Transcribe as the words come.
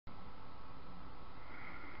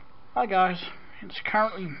Hi guys, it's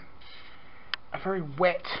currently a very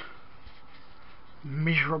wet,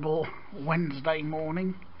 miserable Wednesday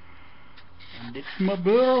morning, and it's my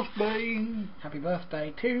birthday. Happy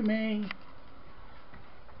birthday to me.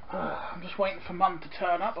 I'm just waiting for Mum to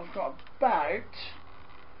turn up. I've got about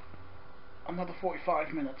another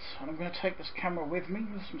 45 minutes, and I'm going to take this camera with me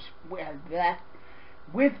with some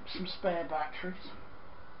spare batteries.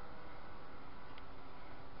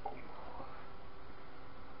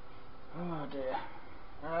 Oh dear.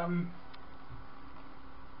 I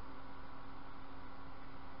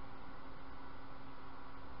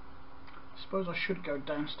suppose I should go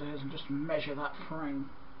downstairs and just measure that frame,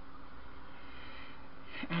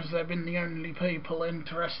 as they've been the only people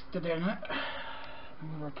interested in it.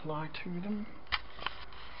 I'll reply to them.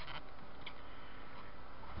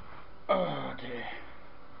 Oh dear.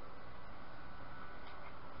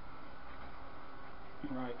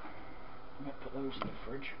 Right, I'm going to put those in the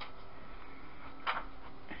fridge.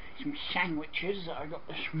 Some sandwiches that I got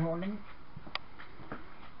this morning.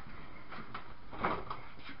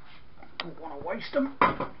 Don't want to waste them,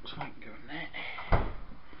 so I can go in there.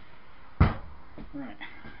 Right.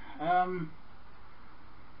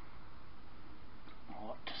 Not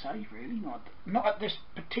what to say, really. Not at this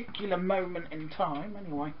particular moment in time.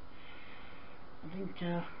 Anyway, I think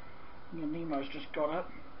Nemo's just got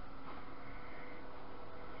up.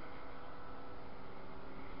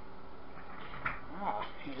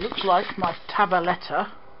 It looks like my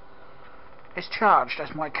tabletta is charged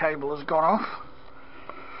as my cable has gone off.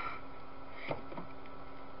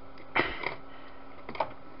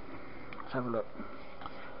 Let's have a look.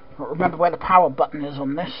 I don't remember where the power button is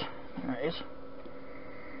on this. There it is.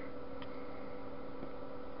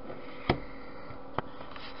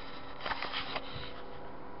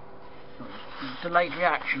 Delayed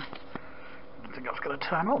reaction. I don't think that's going to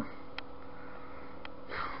turn on.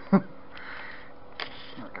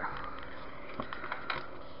 There we go.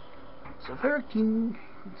 It's working.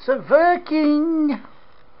 It's working.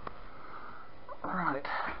 Right.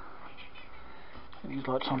 Put these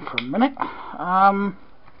lights on for a minute.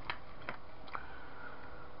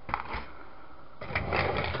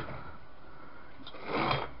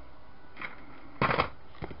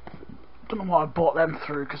 Don't know why I bought them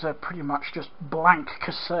through, because they're pretty much just blank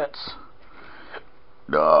cassettes.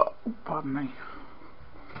 Pardon me.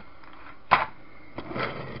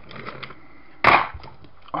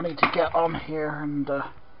 I need to get on here and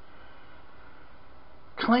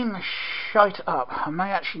clean the shite up. I may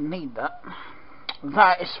actually need that.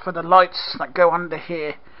 That is for the lights that go under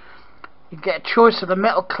here. You get a choice of the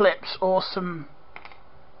metal clips or some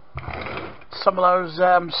of those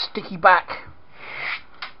sticky back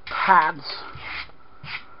pads.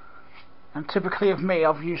 And typically of me,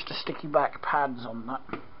 I've used the sticky back pads on that.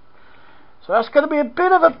 So that's going to be a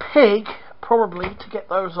bit of a pig, probably, to get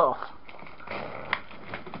those off.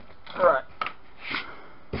 Right.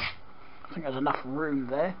 I think there's enough room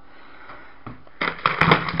there.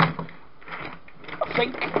 I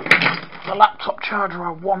think the laptop charger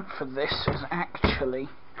I want for this is actually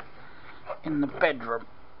in the bedroom,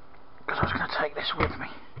 because I was going to take this with me,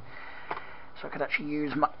 so I could actually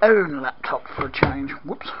use my own laptop for a change.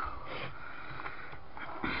 Whoops.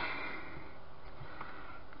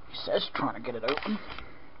 He says, trying to get it open.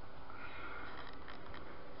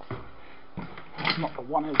 That's not the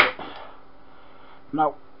one, is it?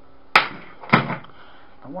 No.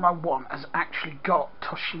 The one I want has actually got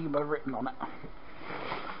Toshiba written on it.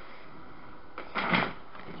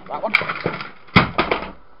 That one.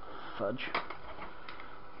 Fudge.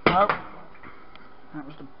 No. That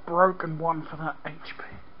was the broken one for that HP.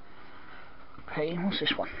 What's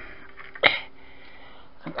this one? I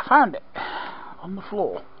think I found it on the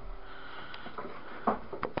floor.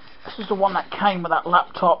 This is the one that came with that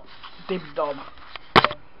laptop dib-dob.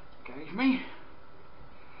 Gave me.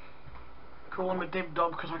 Call him a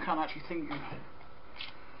dib-dob because I can't actually think of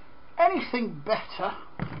anything better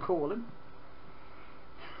to call him.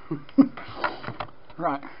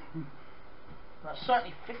 Right. That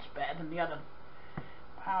certainly fits better than the other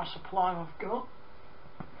power supply I've got.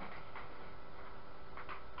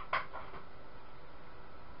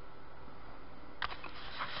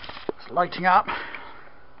 It's lighting up.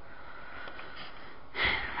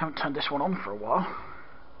 Haven't turned this one on for a while.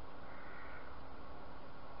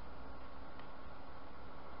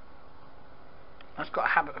 That's got a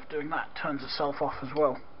habit of doing that, turns itself off as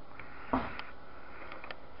well.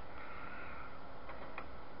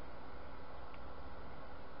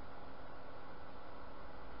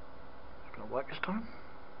 It's going to work this time.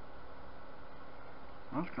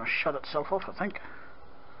 Well, it's going to shut itself off, I think.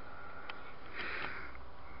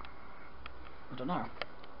 I don't know.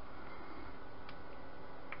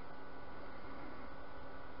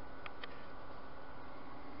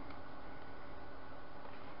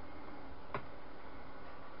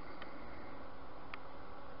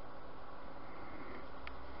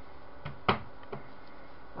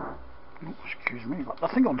 Oh, excuse me, got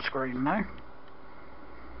nothing on screen now.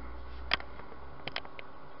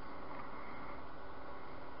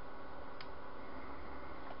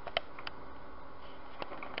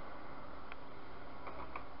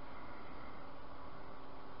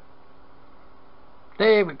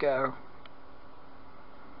 There we go.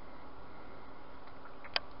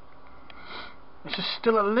 This is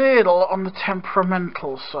still a little on the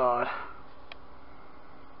temperamental side.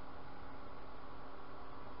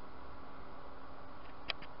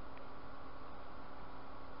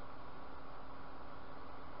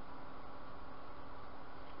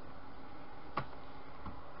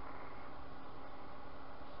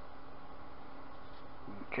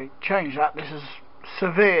 Okay, change that. This is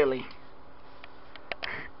severely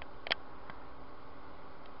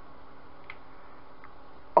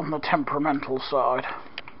on the temperamental side.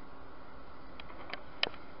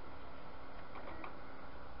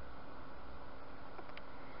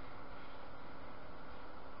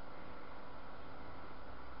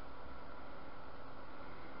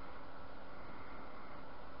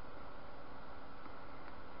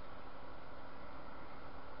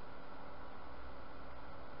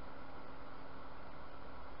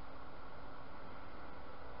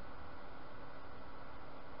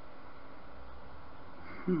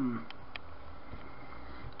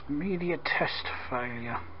 Media test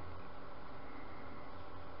failure.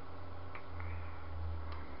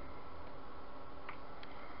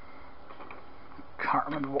 Can't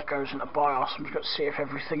remember what goes into BIOS. I'm just going to see if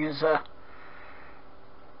everything is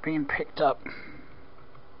being picked up.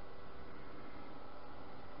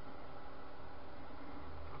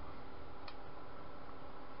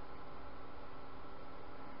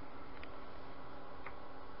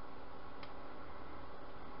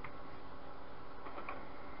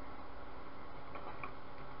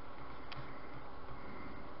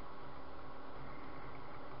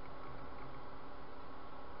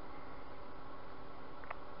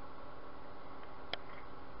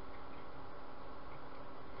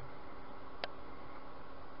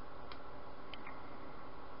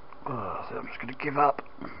 I'm just going to give up.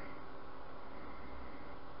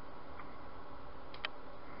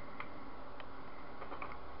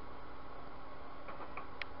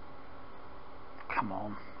 Come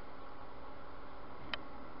on.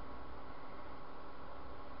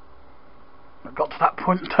 I got to that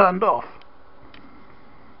point and turned off.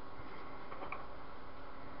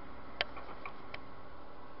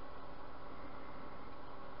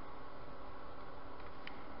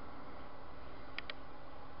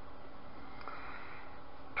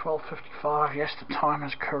 $12:55, yes, the time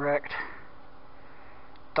is correct.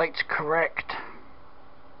 Date's correct.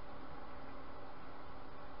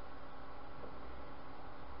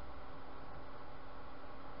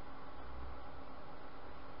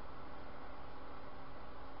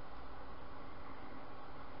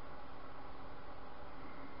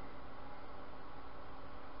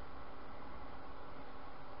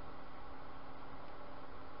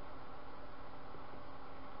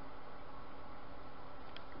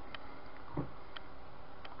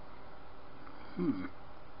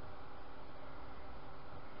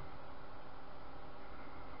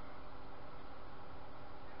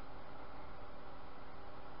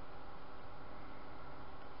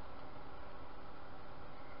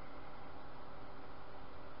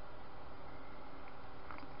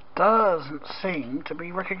 Doesn't seem to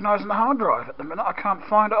be recognising the hard drive at the minute. I can't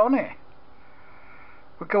find it on here.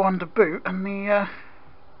 We'll go under boot and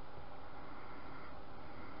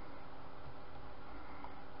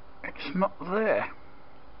it's not there.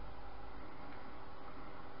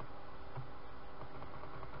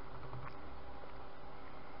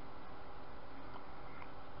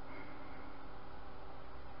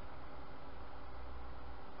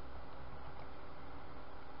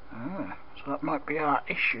 So that might be our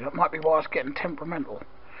issue. That might be why it's getting temperamental.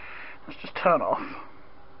 Let's just turn off.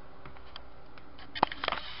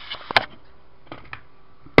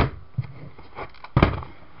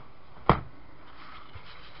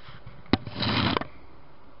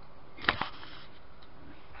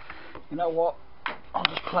 You know what? I'll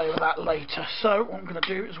just play with that later. So what I'm going to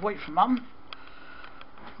do is wait for Mum.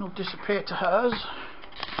 I'll disappear to hers.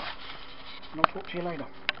 And I'll talk to you later.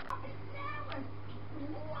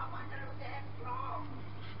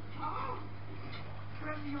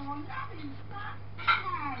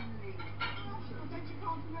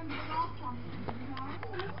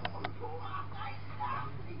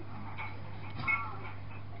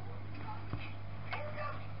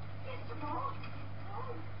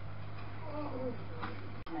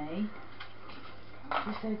 Me?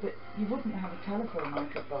 You say, but you wouldn't have a telephone I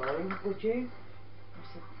could borrow, would you? I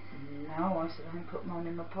said, no. I said, I only put mine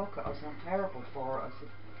in my pocket. I said, I'm terrible for it. I said,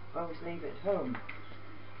 I always leave it at home.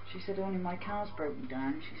 She said, only my car's broken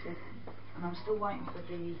down. She said, and I'm still waiting for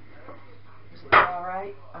the, was it the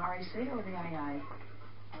RAC or the AA?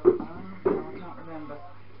 No, I can't remember.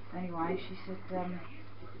 Anyway, she said,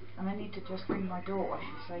 and I need to just ring my daughter,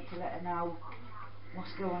 she said, to let her know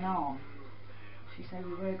what's going on. She said,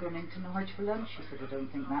 we were going into Norwich for lunch. She said, I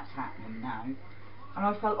don't think that's happening now. And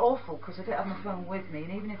I felt awful because I didn't have my phone with me,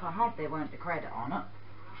 and even if I had, there weren't the credit on it.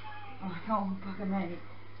 And I thought, oh, bugger me.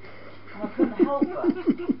 And I couldn't help her.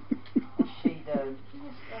 What's she do?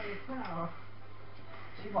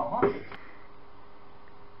 She what?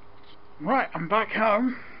 Right, I'm back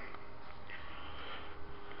home.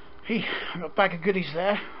 I've got a bag of goodies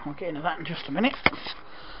there. I'll get into that in just a minute.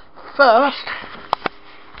 First,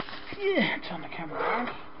 turn the camera around.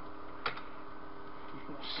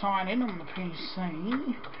 Sign in on the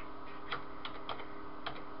PC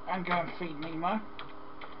and go and feed Nemo.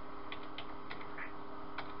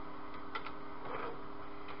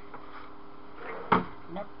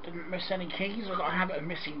 Nope, didn't miss any keys. I've got a habit of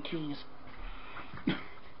missing keys.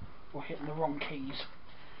 Or hitting the wrong keys.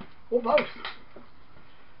 Or both.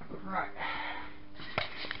 Right.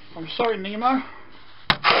 I'm sorry, Nemo.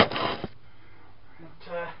 But,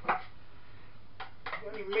 the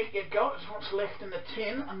only meat you got is what's left in the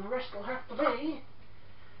tin, and the rest will have to be,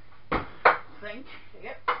 I think,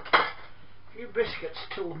 yep, a few biscuits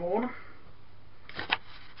till the morning.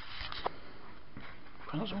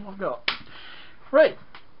 That's all I've got. Right.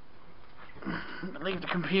 Leave the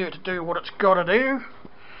computer to do what it's got to do.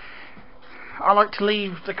 I like to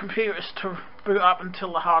leave the computers to boot up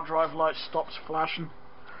until the hard drive light stops flashing.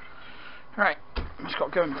 Right, it's got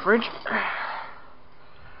to go in the fridge.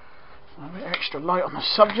 A bit extra light on the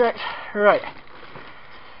subject. Right,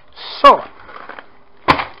 so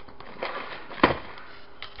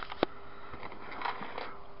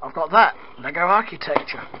I've got that Lego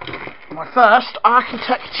architecture, my first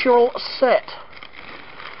architectural set,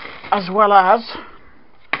 as well as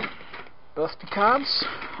birthday cards.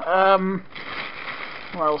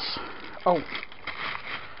 What else? Oh,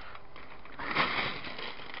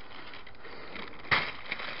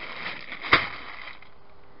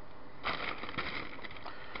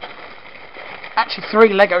 actually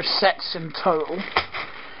 3 Lego sets in total.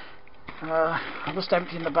 I'm just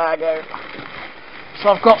emptying the bag out, so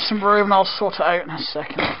I've got some room and I'll sort it out in a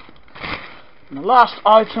second. And the last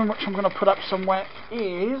item, which I'm going to put up somewhere,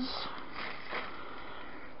 is,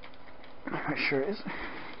 make sure it is,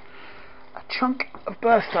 a chunk of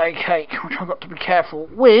birthday cake, which I've got to be careful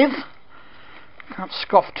with. Can't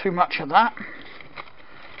scoff too much of that.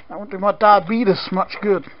 That won't do my diabetes much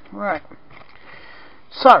good. Right.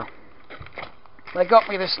 So, they got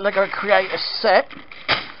me this Lego Creator set.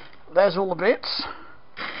 There's all the bits.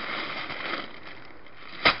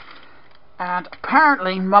 And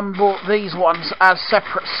apparently Mum bought these ones as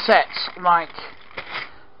separate sets, like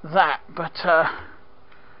that. But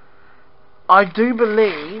I do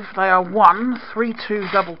believe they are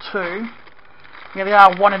 13222. Yeah, they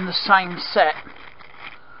are one in the same set,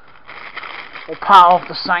 or part of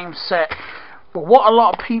the same set. But what a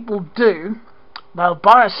lot of people do, they'll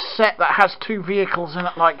buy a set that has 2 vehicles in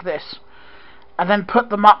it like this, and then put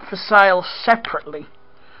them up for sale separately.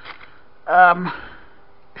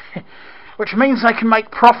 Which means they can make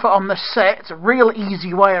profit on the set. It's a real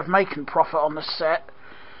easy way of making profit on the set.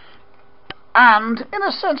 And in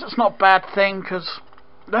a sense it's not a bad thing, because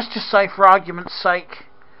let's just say, for argument's sake,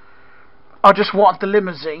 I just wanted the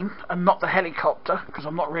limousine and not the helicopter, because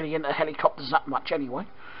I'm not really into helicopters that much anyway.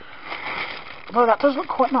 Although that does look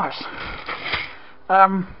quite nice.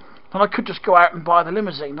 And I could just go out and buy the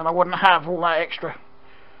limousine and I wouldn't have all that extra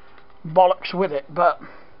bollocks with it, but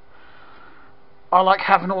I like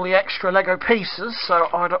having all the extra Lego pieces, so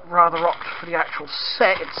I'd rather opt for the actual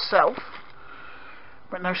set itself.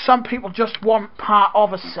 But no, some people just want part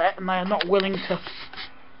of a set and they are not willing to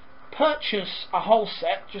purchase a whole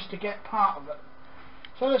set just to get part of it.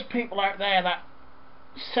 So there's people out there that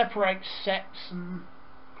separate sets and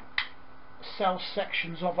sell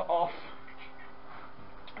sections of it off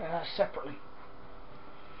separately.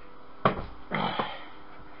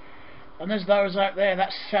 And there's those out there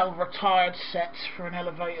that sell retired sets for an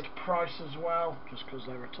elevated price as well, just because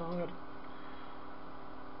they're retired.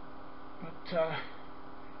 But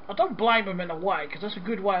I don't blame them in a way, because that's a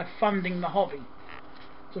good way of funding the hobby.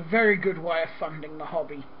 It's a very good way of funding the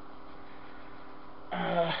hobby.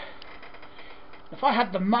 If I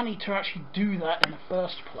had the money to actually do that in the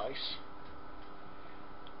first place,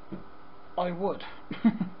 I would.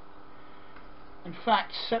 In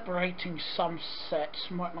fact, separating some sets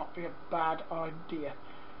might not be a bad idea.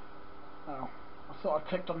 Oh, I thought I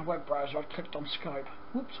clicked on the web browser, I clicked on Skype.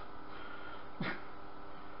 Whoops.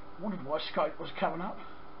 Wondered why Skype was coming up.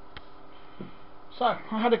 So,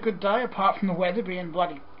 I had a good day, apart from the weather being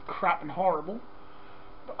bloody crap and horrible.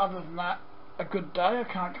 But other than that, a good day, I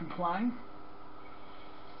can't complain.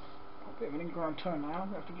 A bit of an ingrown toenail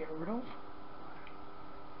I have to get rid of.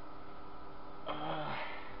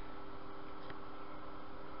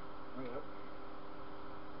 Yep.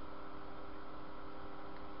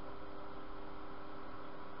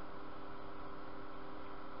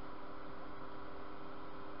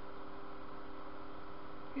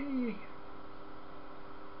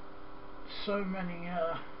 So many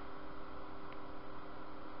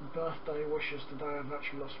birthday wishes today, I've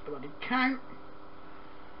actually lost bloody count.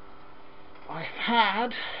 I've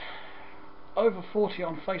had over 40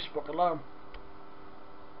 on Facebook alone.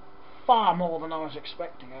 Far more than I was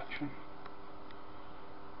expecting, actually.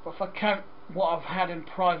 But if I count what I've had in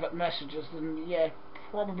private messages, then yeah,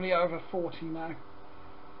 probably over 40 now.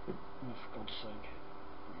 Oh, for God's sake.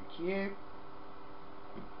 Thank you.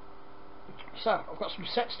 So, I've got some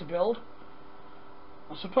sets to build.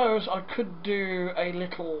 I suppose I could do a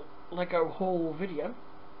little Lego haul video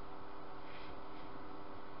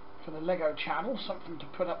for the Lego channel, something to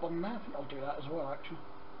put up on there. I think I'll do that as well, actually.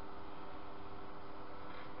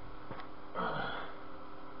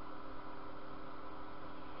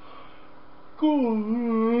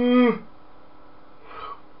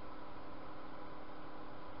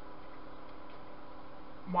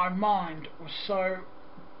 My mind was so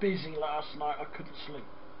busy last night I couldn't sleep.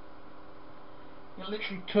 It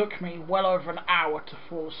literally took me well over an hour to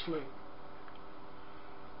fall asleep.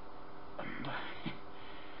 And,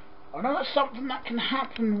 I know that's something that can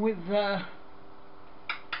happen with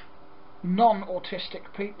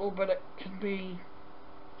non-autistic people, but it can be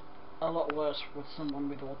a lot worse with someone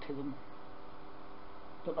with autism.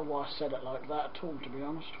 Don't know why I said it like that at all, to be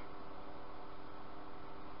honest.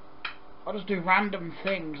 I just do random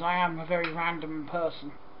things. I am a very random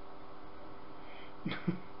person.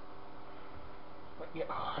 But yeah,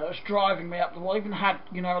 it's driving me up the wall. I even had,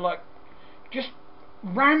 you know, like, just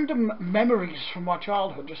random memories from my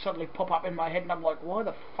childhood just suddenly pop up in my head, and I'm like, why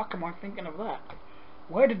the fuck am I thinking of that?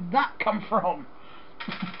 Where did that come from?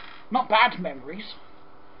 Not bad memories.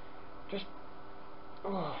 Just,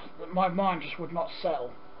 my mind just would not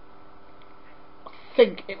settle. I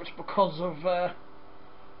think it was because of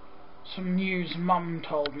some news Mum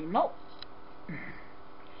told me. No,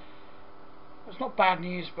 it's not bad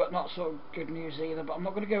news, but not so good news either. But I'm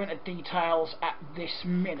not going to go into details at this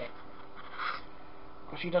minute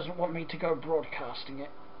because she doesn't want me to go broadcasting it.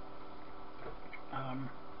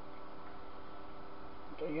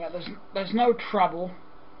 But yeah, there's no trouble,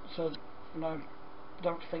 so no,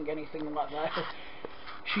 don't think anything like that.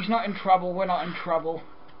 She's not in trouble. We're not in trouble.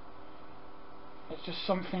 It's just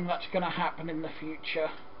something that's going to happen in the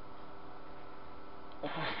future.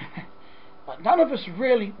 None of us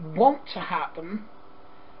really want to happen,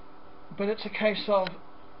 but it's a case of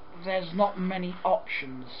there's not many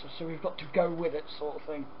options, so we've got to go with it, sort of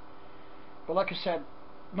thing. But like I said,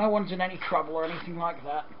 no one's in any trouble or anything like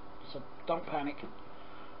that, so don't panic.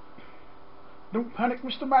 Don't panic,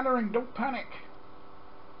 Mr. Mannering, don't panic.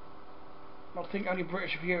 I think only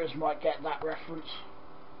British viewers might get that reference.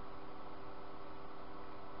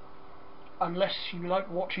 Unless you like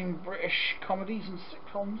watching British comedies and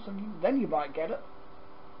sitcoms, and then you might get it.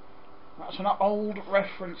 That's an old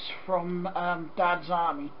reference from Dad's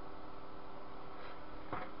Army.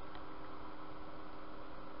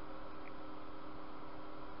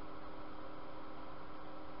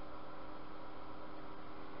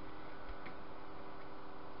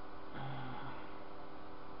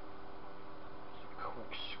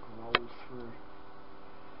 Quick scroll through.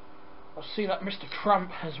 I see that Mr.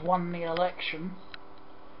 Trump has won the election.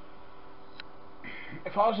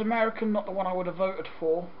 If I was American, not the one I would have voted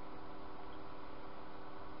for.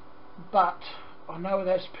 But I know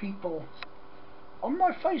there's people on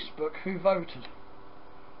my Facebook who voted.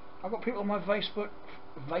 I've got people on my Facebook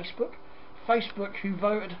who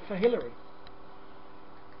voted for Hillary.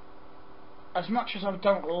 As much as I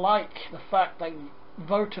don't like the fact they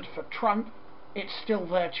voted for Trump, it's still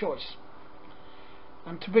their choice.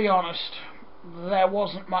 And to be honest, there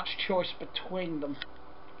wasn't much choice between them.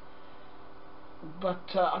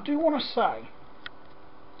 But I do want to say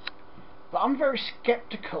that I'm very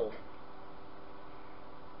sceptical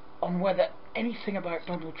on whether anything about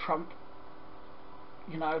Donald Trump,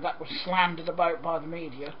 you know, that was slandered about by the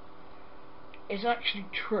media, is actually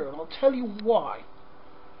true. And I'll tell you why.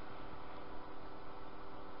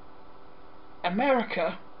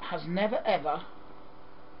 America has never ever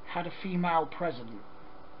had a female president.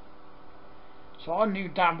 So I knew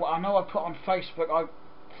damn well, I know I put on Facebook I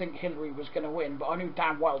think Hillary was going to win, but I knew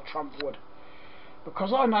damn well Trump would.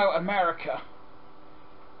 Because I know America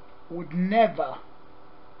would never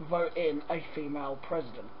vote in a female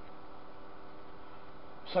president.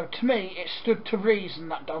 So to me it stood to reason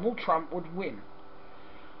that Donald Trump would win.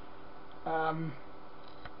 And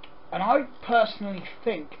I personally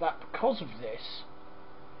think that because of this,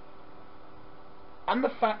 and the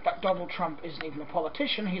fact that Donald Trump isn't even a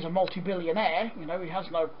politician, he's a multi-billionaire, you know, he has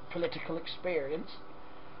no political experience,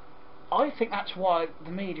 I think that's why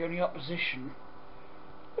the media and the opposition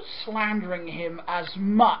was slandering him as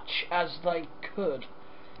much as they could,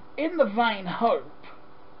 in the vain hope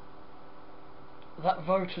that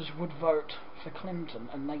voters would vote for Clinton,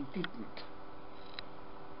 and they didn't.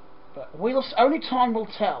 But only time will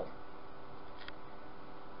tell.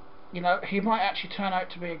 You know, he might actually turn out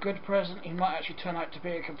to be a good president, he might actually turn out to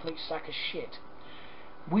be a complete sack of shit.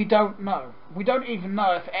 We don't know. We don't even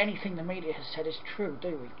know if anything the media has said is true,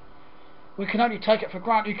 do we? We can only take it for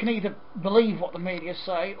granted. You can either believe what the media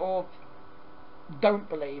say or don't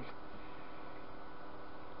believe.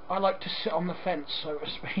 I like to sit on the fence, so to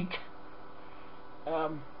speak.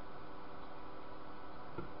 Because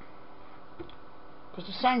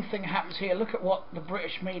the same thing happens here. Look at what the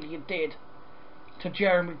British media did to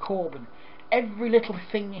Jeremy Corbyn. Every little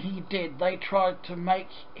thing he did, they tried to make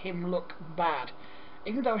him look bad,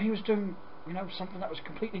 even though he was doing, you know, something that was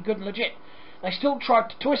completely good and legit. They still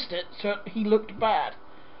tried to twist it so he looked bad.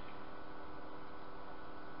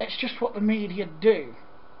 It's just what the media do,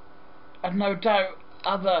 and no doubt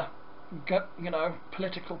other, you know,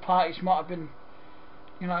 political parties might have been,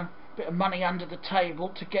 you know, a bit of money under the table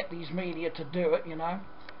to get these media to do it. You know,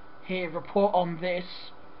 here, report on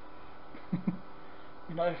this.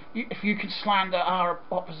 You know, if you can slander our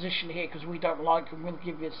opposition here because we don't like them, we'll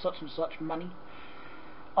give you such and such money.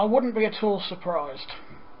 I wouldn't be at all surprised.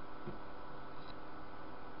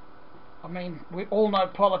 I mean, we all know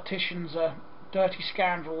politicians are dirty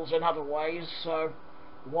scoundrels in other ways, so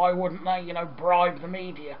why wouldn't they, you know, bribe the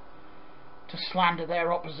media to slander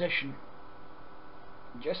their opposition?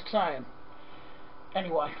 Just saying.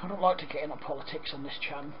 Anyway, I don't like to get into politics on this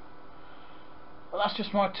channel, but that's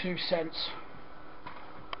just my 2 cents.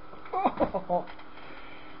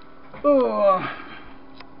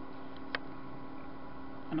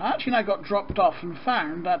 And I actually now got dropped off and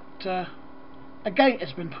found that a gate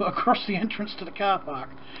has been put across the entrance to the car park.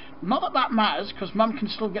 Not that that matters, because Mum can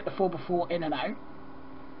still get the 4x4 in and out,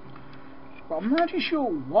 but I'm not really sure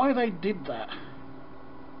why they did that.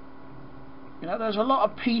 You know, there's a lot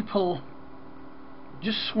of people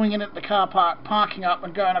just swinging at the car park, parking up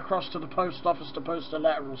and going across to the post office to post a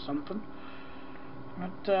letter or something.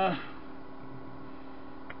 But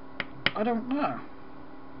I don't know.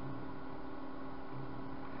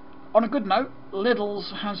 On a good note,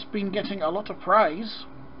 Lidl's has been getting a lot of praise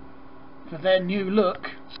for their new look.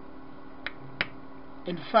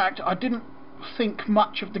 In fact, I didn't think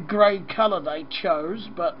much of the grey colour they chose,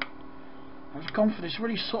 but I've gone for this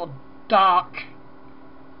really sort of dark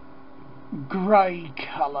grey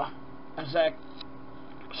colour as their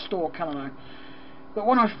store colour now. But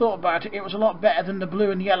when I thought about it, it was a lot better than the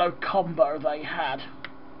blue and yellow combo they had.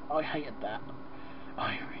 I hated that.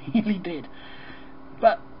 I really did.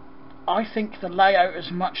 But I think the layout is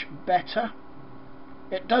much better.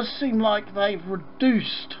 It does seem like they've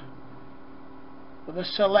reduced the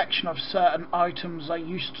selection of certain items they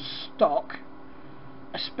used to stock,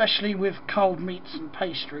 especially with cold meats and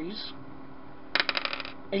pastries.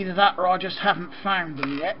 Either that or I just haven't found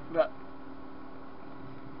them yet, but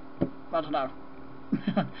I don't know.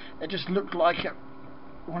 It just looked like it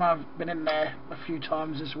when I've been in there a few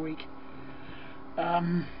times this week. But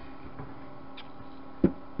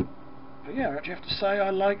yeah, I actually have to say I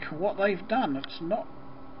like what they've done. It's not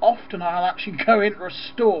often I'll actually go into a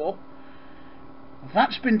store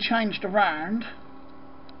that's been changed around,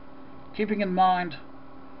 keeping in mind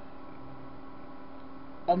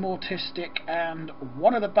I'm autistic, and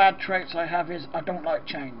one of the bad traits I have is I don't like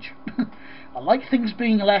change. I like things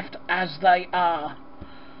being left as they are,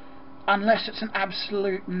 unless it's an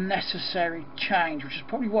absolute necessary change, which is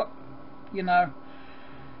probably what, you know,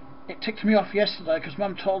 it ticked me off yesterday because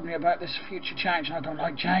Mum told me about this future change and I don't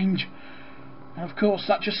like change. And of course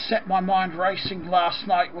that just set my mind racing last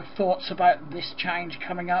night with thoughts about this change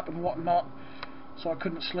coming up and whatnot, so I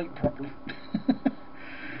couldn't sleep properly.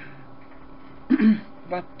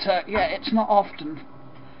 But yeah, it's not often.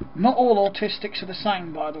 Not all autistics are the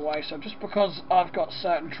same, by the way, so just because I've got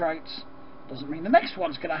certain traits doesn't mean the next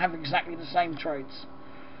one's going to have exactly the same traits.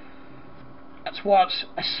 That's why it's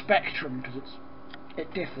a spectrum, because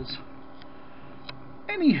it differs.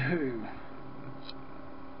 Anywho,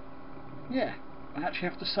 yeah, I actually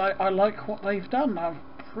have to say I like what they've done. I've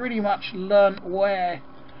pretty much learnt where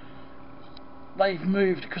they've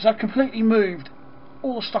moved, because I've completely moved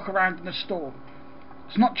all the stock around in the store.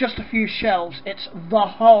 It's not just a few shelves, it's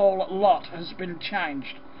the whole lot has been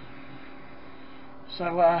changed.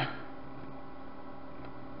 So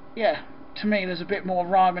yeah, to me there's a bit more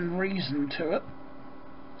rhyme and reason to it.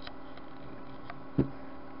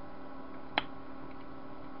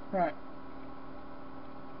 Right,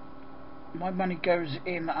 my money goes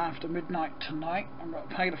in after midnight tonight. I've got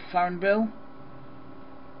to pay the phone bill,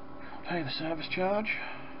 I'll pay the service charge.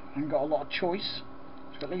 I haven't got a lot of choice.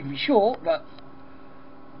 It's going to leave me short, but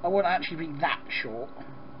I won't actually be that short.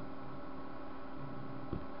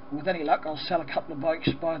 With any luck, I'll sell a couple of bikes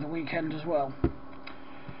by the weekend as well.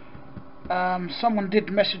 Someone did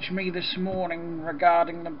message me this morning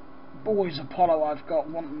regarding the boys Apollo I've got,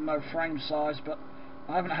 wanting to know frame size, but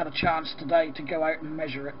I haven't had a chance today to go out and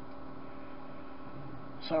measure it.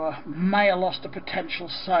 So I may have lost a potential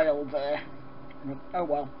sale there. But, oh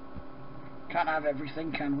well. Can't have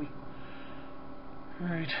everything, can we?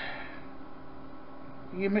 Right.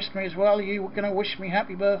 You missed me as well. Are you going to wish me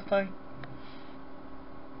happy birthday?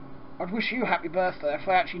 I'd wish you happy birthday if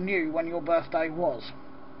I actually knew when your birthday was.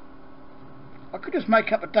 I could just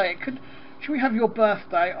make up a day. Should we have your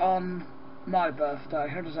birthday on my birthday?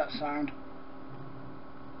 How does that sound?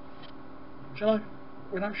 Shall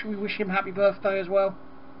I? Should we wish him happy birthday as well?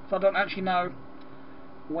 If I don't actually know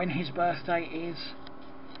when his birthday is.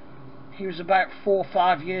 He was about 4 or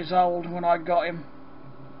 5 years old when I got him.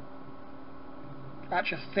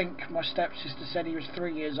 Actually, I think my stepsister said he was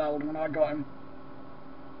 3 years old when I got him.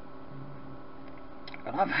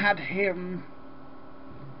 And I've had him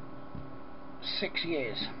 6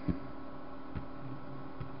 years.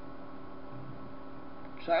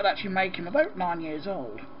 So it'd actually make him about 9 years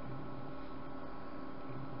old.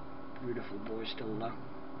 Beautiful boy still though.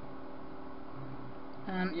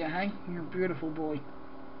 And yeah, hey, you're a beautiful boy.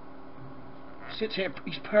 Sits here,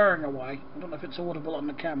 he's purring away. I don't know if it's audible on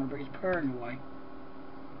the camera, but he's purring away.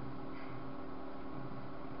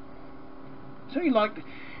 So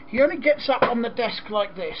he only gets up on the desk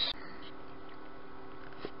like this.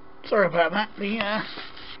 Sorry about that. The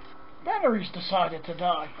batteries decided to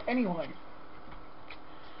die. Anyway,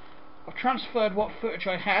 I've transferred what footage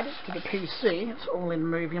I had to the PC. It's all in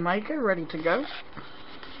Movie Maker, ready to go.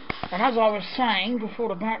 And as I was saying before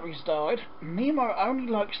the batteries died, Nemo only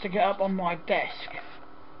likes to get up on my desk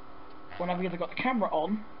when I've either got the camera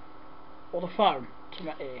on or the phone to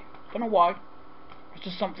my ear. Don't know why. It's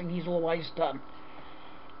just something he's always done.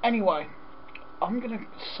 Anyway, I'm going to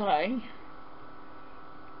say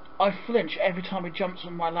I flinch every time he jumps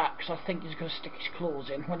on my lap because I think he's going to stick his claws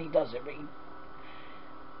in when he does it. But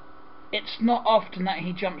it's not often that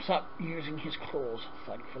he jumps up using his claws,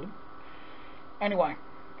 thankfully. Anyway,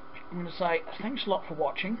 I'm going to say thanks a lot for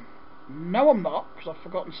watching. No, I'm not, because I've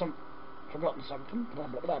forgotten something. Blah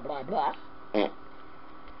blah blah blah blah.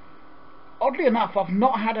 Oddly enough, I've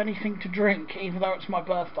not had anything to drink, even though it's my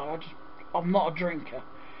birthday. I'm not a drinker.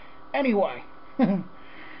 Anyway,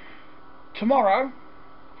 tomorrow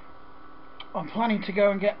I'm planning to go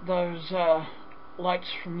and get those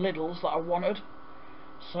lights from Lidl's that I wanted.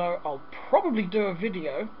 So I'll probably do a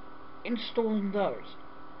video installing those.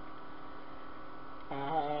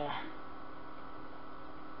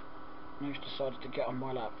 He's decided to get on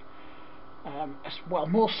my lap. Well,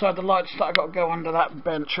 more so the lights that I got to go under that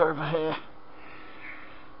bench over here.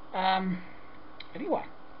 Anyway,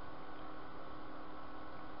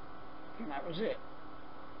 I think that was it,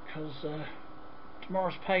 because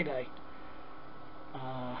tomorrow's payday.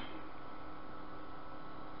 Got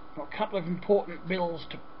a couple of important bills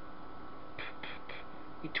to.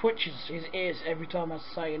 He twitches his ears every time I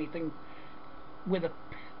say anything with a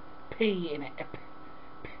P in it.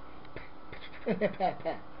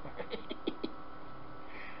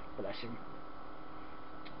 Bless him.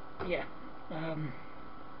 Yeah.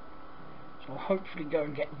 So I'll hopefully go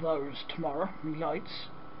and get those tomorrow, me lights,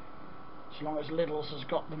 as long as Lidl's has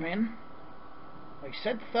got them in. They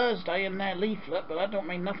said Thursday in their leaflet, but that don't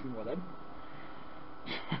mean nothing with them.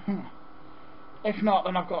 If not,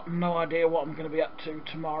 then I've got no idea what I'm going to be up to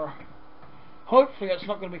tomorrow. Hopefully it's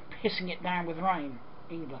not going to be pissing it down with rain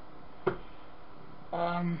either.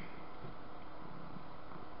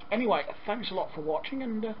 Anyway, thanks a lot for watching,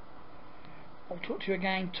 and I'll talk to you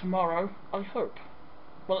again tomorrow, I hope.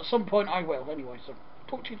 Well, at some point I will anyway, so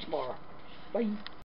talk to you tomorrow. Bye.